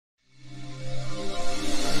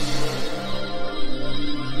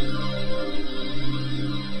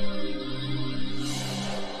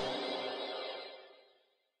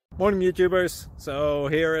Morning YouTubers. So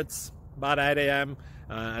here it's about 8 a.m.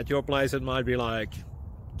 At your place it might be like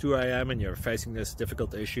 2 a.m. and you're facing this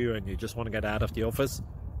difficult issue and you just want to get out of the office.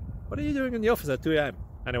 What are you doing in the office at 2 a.m.?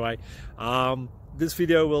 Anyway, this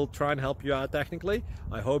video will try and help you out technically.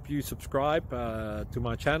 I hope you subscribe to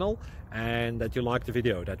my channel and that you like the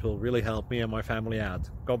video. That will really help me and my family out.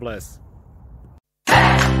 God bless.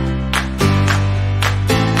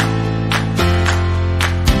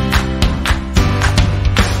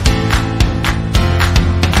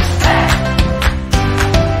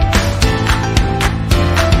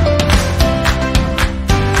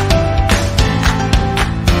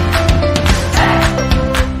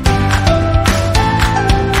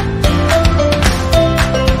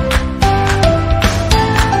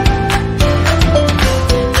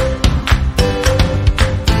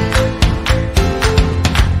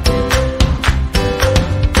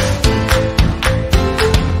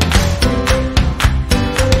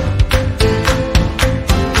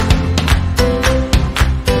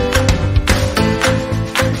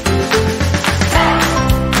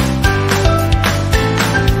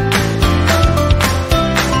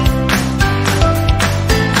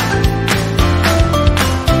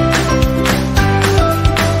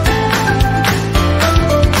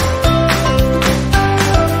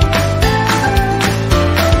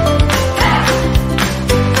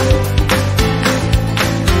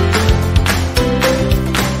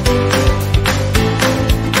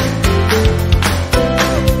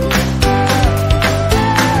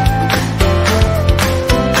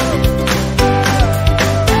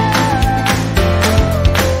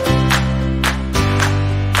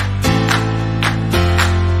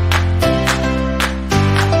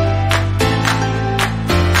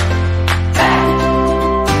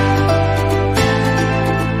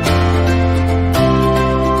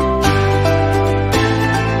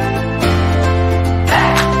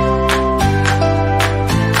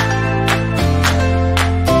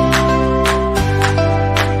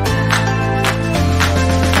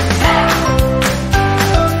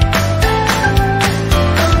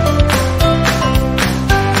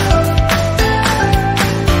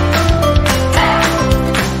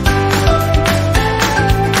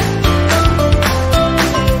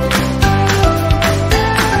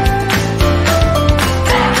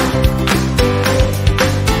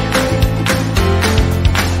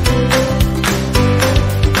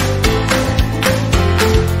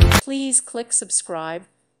 Please click subscribe.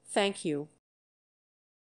 Thank you.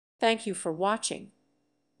 Thank you for watching.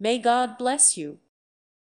 May God bless you.